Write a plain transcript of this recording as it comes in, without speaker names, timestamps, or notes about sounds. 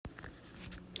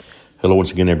Hello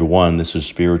once again, everyone. This is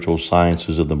Spiritual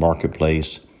Sciences of the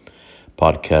Marketplace,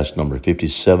 podcast number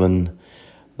 57.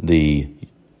 The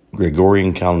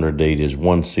Gregorian calendar date is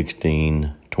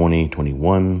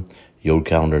 1/16/2021. Yod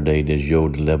calendar date is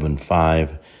Yod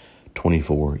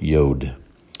 11/5/24 Yod.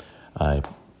 I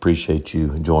appreciate you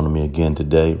joining me again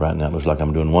today. Right now it looks like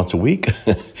I'm doing once a week.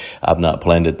 I've not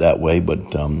planned it that way, but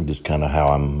just kind of how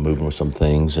I'm moving with some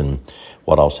things and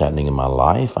what else happening in my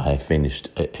life. I finished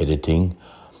editing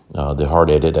the hard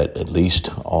edit, at least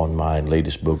on my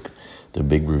latest book, The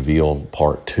Big Reveal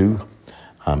Part 2.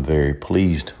 I'm very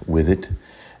pleased with it.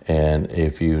 And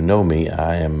if you know me,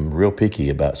 I am real picky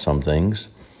about some things.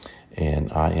 And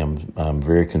I'm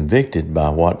very convicted by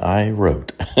what I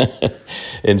wrote.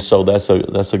 And so that's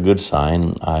a good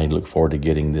sign. I look forward to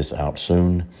getting this out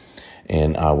soon.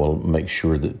 And I will make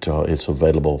sure that it's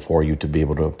available for you to be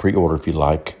able to pre-order if you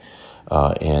like.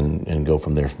 And go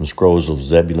from there, from Scrolls of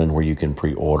Zebulun, where you can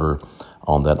pre-order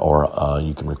on that, or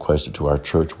you can request it to our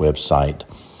church website,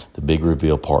 The Big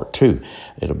Reveal Part 2.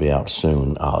 It'll be out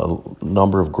soon. A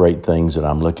number of great things that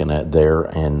I'm looking at there,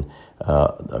 and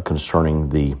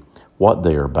concerning what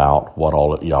they're about, what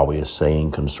all that Yahweh is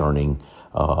saying concerning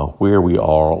where we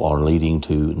are leading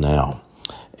to now.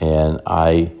 And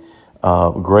I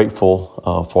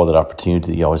grateful for that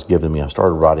opportunity that Yahweh's given me. I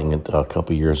started writing it a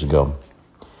couple years ago,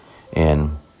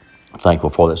 and thankful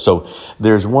for that. So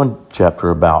there's one chapter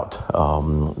about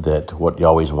that what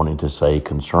Yahweh's wanting to say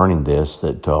concerning this,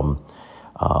 that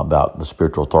about the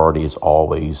spiritual authority is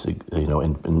always,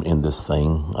 in this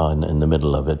thing, in the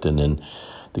middle of it. And then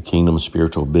the kingdom of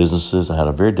spiritual businesses. I had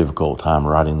a very difficult time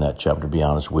writing that chapter, to be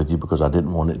honest with you, because I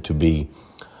didn't want it to be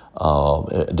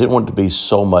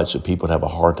so much that people would have a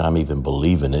hard time even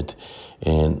believing it,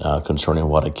 and concerning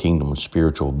what a kingdom of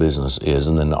spiritual business is.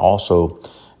 And then also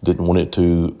didn't want it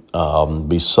to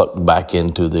be sucked back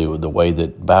into the way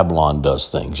that Babylon does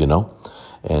things,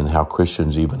 and how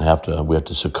Christians even have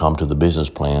to succumb to the business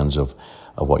plans of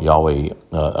what Yahweh,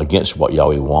 against what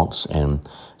Yahweh wants. And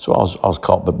so I was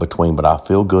caught between, but I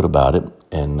feel good about it,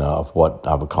 and of what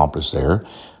I've accomplished there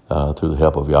through the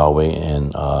help of Yahweh,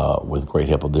 and with great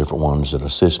help of different ones that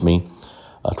assist me.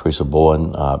 Teresa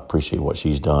Bowen, I appreciate what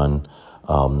she's done,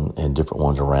 and different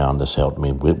ones around that's helped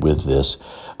me with this.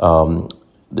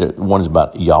 One is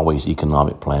about Yahweh's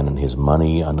economic plan and his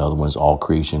money. Another one is all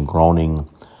Creation Groaning.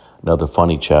 Another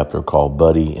funny chapter called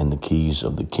Buddy and the Keys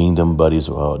of the Kingdom. Buddy's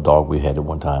a dog we had at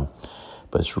one time.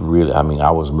 But it's really,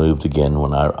 I was moved again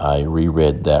when I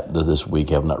reread that this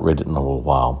week. I have not read it in a little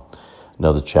while.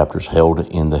 Another chapter is Held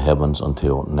in the Heavens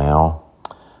Until Now.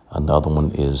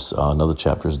 Another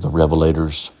chapter is The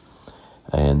Revelators.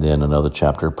 And then another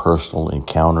chapter, Personal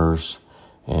Encounters.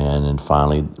 And then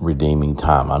finally, Redeeming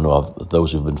Time. I know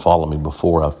those who've been following me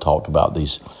before, I've talked about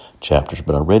these chapters,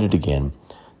 but I read it again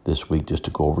this week just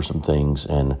to go over some things,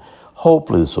 and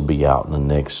hopefully this will be out in the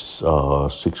next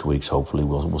 6 weeks. Hopefully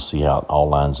we'll see how it all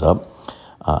lines up.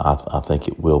 I think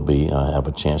it will be. I have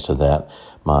a chance to that.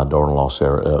 My daughter-in-law,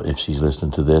 Sarah, if she's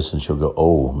listening to this, and she'll go,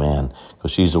 oh, man,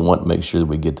 because she's the one to make sure that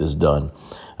we get this done.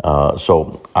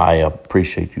 So I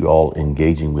appreciate you all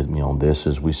engaging with me on this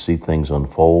as we see things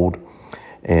unfold.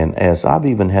 And as I've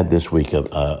even had this week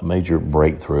a major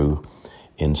breakthrough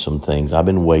in some things, I've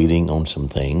been waiting on some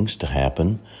things to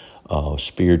happen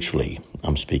spiritually,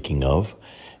 I'm speaking of,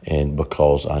 and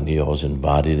because I knew I was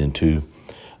invited into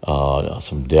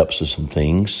some depths of some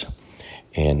things,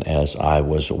 and as I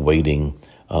was waiting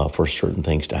for certain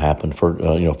things to happen,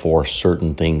 for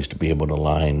certain things to be able to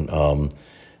align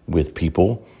with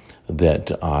people,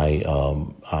 that I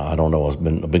don't know, I've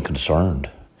been concerned.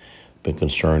 Been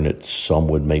concerned that some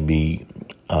would maybe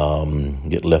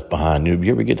get left behind.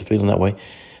 You ever get the feeling that way,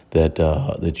 that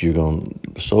you're going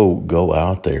to go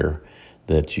out there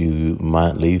that you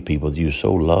might leave people that you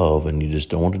so love, and you just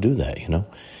don't want to do that,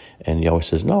 And he always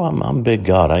says, no, I'm a big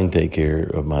God. I can take care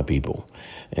of my people.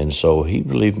 And so he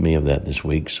relieved me of that this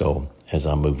week. So as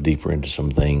I move deeper into some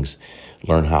things,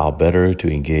 learn how better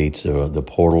to engage the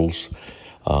portals.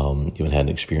 Even had an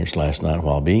experience last night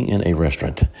while being in a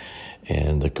restaurant,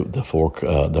 and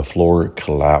the floor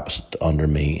collapsed under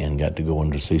me, and got to go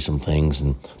in to see some things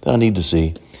that I need to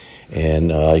see.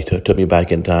 And he took me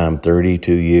back in time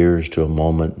 32 years to a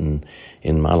moment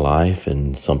in my life,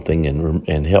 and something,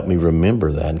 and helped me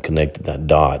remember that and connect that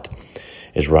dot.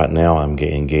 As right now I'm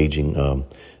engaging a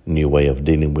new way of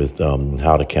dealing with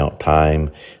how to count time,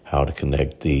 how to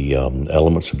connect the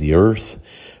elements of the earth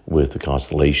with the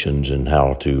constellations, and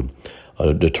how to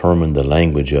determine the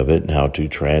language of it, and how to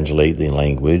translate the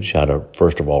language, how to,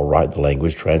 first of all, write the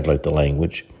language, translate the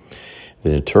language,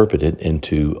 then interpret it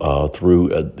into through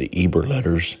the Hebrew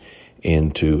letters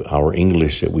into our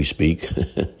English that we speak,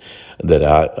 that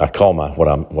I call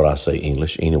what I say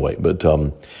English anyway. But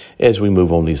as we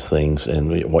move on these things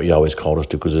and what you always called us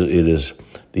to, because it is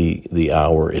the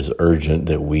hour is urgent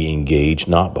that we engage,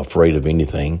 not afraid of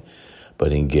anything,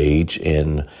 but engage.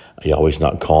 And you always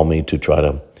not call me to try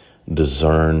to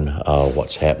discern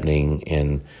what's happening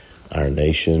in our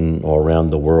nation or around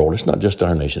the world. It's not just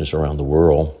our nation, it's around the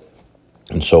world.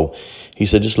 And so he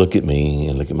said, just look at me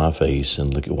and look at my face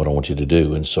and look at what I want you to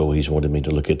do. And so he's wanted me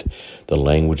to look at the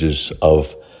languages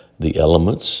of the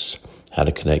elements, how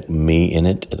to connect me in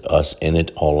it, and us in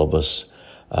it, all of us,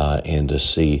 and to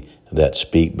see that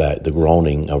speak back, the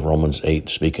groaning of Romans 8,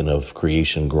 speaking of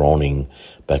creation groaning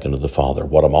back into the Father.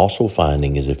 What I'm also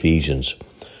finding is Ephesians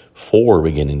 4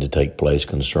 beginning to take place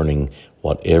concerning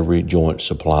what every joint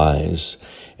supplies,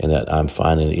 and that I'm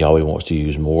finding that Yahweh wants to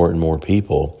use more and more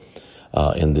people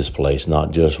in this place,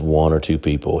 not just one or two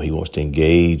people. He wants to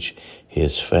engage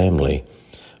his family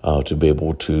to be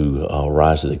able to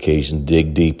rise to the occasion,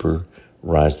 dig deeper,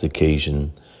 rise to the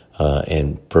occasion,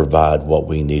 and provide what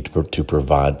we need to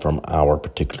provide from our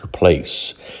particular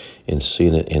place and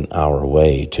seeing it in our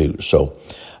way too. So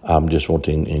I'm just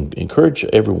wanting to encourage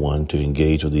everyone to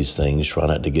engage with these things. Try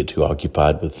not to get too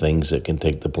occupied with things that can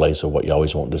take the place of what you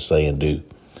always want to say and do,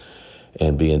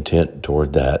 and be intent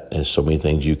toward that. There's so many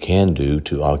things you can do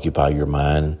to occupy your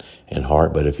mind and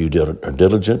heart, but if you are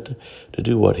diligent to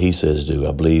do what he says do,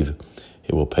 I believe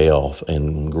it will pay off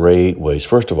in great ways.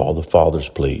 First of all, the Father's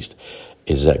pleased.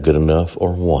 Is that good enough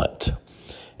or what?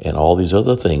 And all these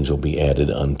other things will be added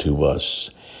unto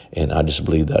us. And I just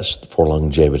believe that's for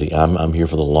longevity. I'm here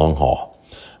for the long haul.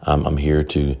 I'm here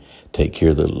to take care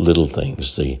of the little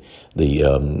things,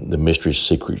 the mysteries,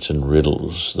 secrets, and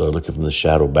riddles, looking from the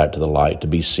shadow back to the light, to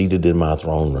be seated in my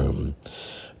throne room,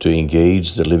 to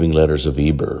engage the living letters of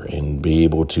Eber and be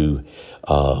able to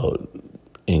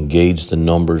engage the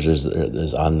numbers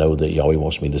as I know that Yahweh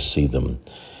wants me to see them,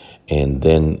 and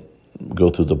then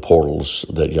go through the portals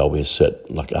that Yahweh has set,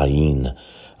 like Ayin,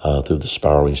 through the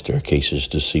spiraling staircases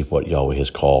to see what Yahweh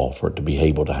has called for it to be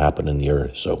able to happen in the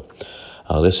earth. So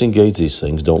let's engage these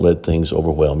things. Don't let things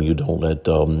overwhelm you. Don't let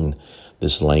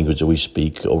this language that we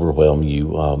speak overwhelm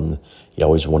you.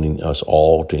 Yahweh's wanting us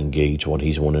all to engage what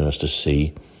he's wanting us to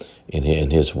see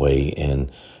in his way. And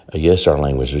yes, our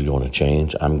language is going to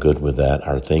change. I'm good with that.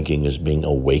 Our thinking is being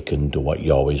awakened to what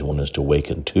Yahweh's wanting us to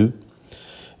awaken to.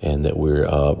 And that we're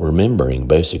remembering,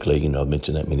 basically, I've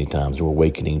mentioned that many times, we're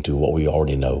awakening to what we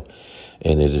already know.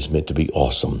 And it is meant to be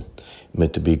awesome,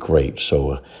 meant to be great.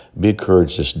 So be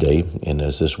encouraged this day. And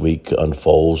as this week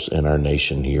unfolds in our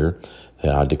nation here,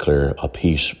 and I declare a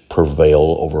peace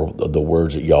prevail over the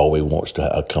words that Yahweh wants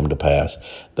to come to pass.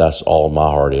 That's all my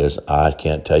heart is. I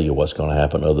can't tell you what's going to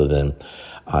happen other than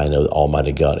I know that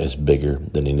Almighty God is bigger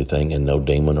than anything, and no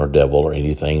demon or devil or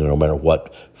anything, no matter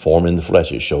what form in the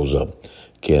flesh it shows up,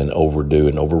 can overdo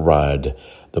and override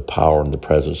the power and the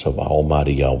presence of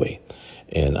Almighty Yahweh.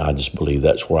 And I just believe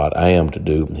that's where I am to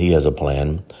do. He has a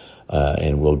plan,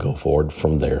 and we'll go forward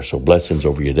from there. So blessings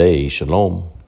over your day. Shalom.